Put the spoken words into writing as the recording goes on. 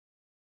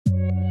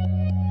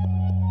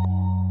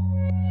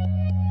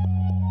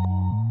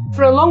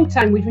For a long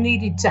time, we've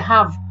needed to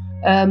have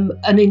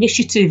an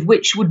initiative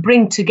which would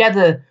bring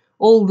together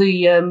all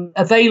the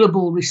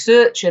available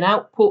research and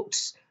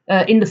outputs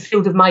in the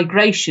field of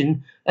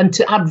migration, and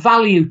to add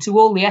value to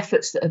all the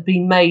efforts that have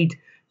been made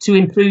to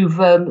improve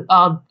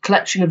our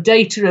collection of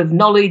data, of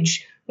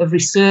knowledge, of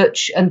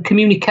research and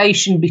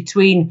communication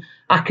between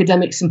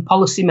academics and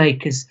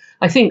policymakers.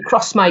 I think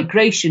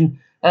CrossMigration,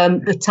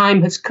 the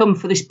time has come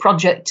for this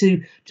project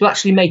to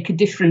actually make a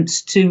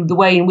difference to the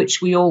way in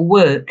which we all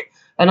work.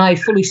 And I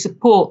fully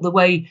support the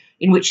way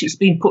in which it's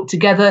been put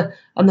together,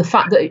 and the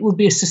fact that it will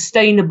be a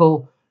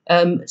sustainable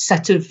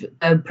set of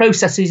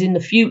processes in the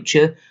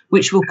future,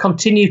 which will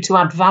continue to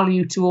add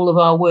value to all of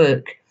our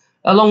work.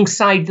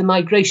 Alongside the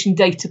Migration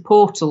Data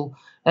Portal,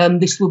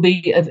 this will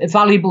be a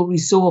valuable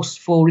resource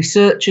for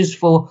researchers,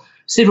 for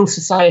civil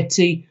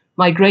society,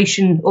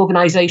 migration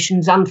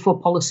organisations and for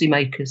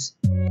policymakers.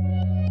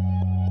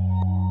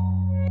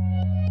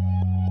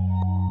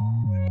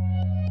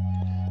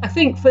 I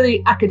think for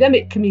the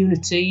academic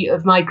community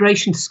of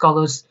migration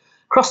scholars,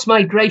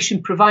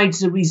 CrossMigration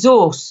provides a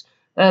resource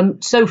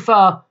so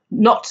far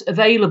not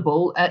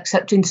available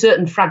except in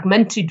certain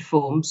fragmented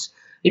forms.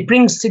 It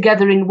brings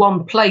together in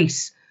one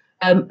place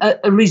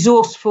a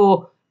resource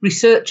for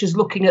researchers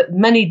looking at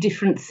many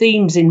different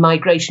themes in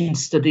migration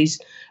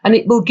studies, and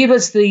it will give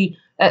us the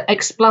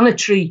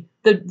explanatory,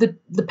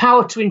 the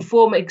power to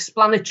inform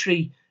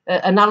explanatory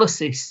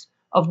analysis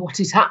of what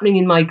is happening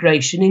in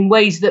migration in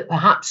ways that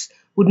perhaps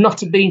would not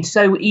have been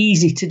so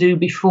easy to do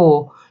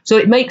before. So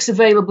it makes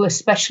available,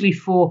 especially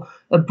for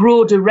a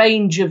broader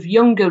range of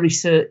younger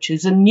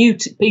researchers and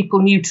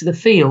people new to the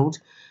field,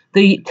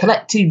 the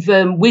collective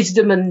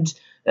wisdom and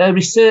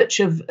research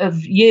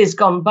of years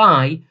gone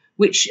by,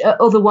 which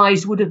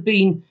otherwise would have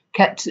been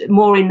kept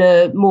more in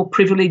more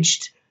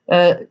privileged,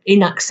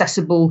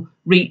 inaccessible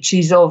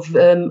reaches of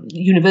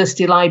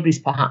university libraries,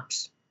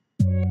 perhaps.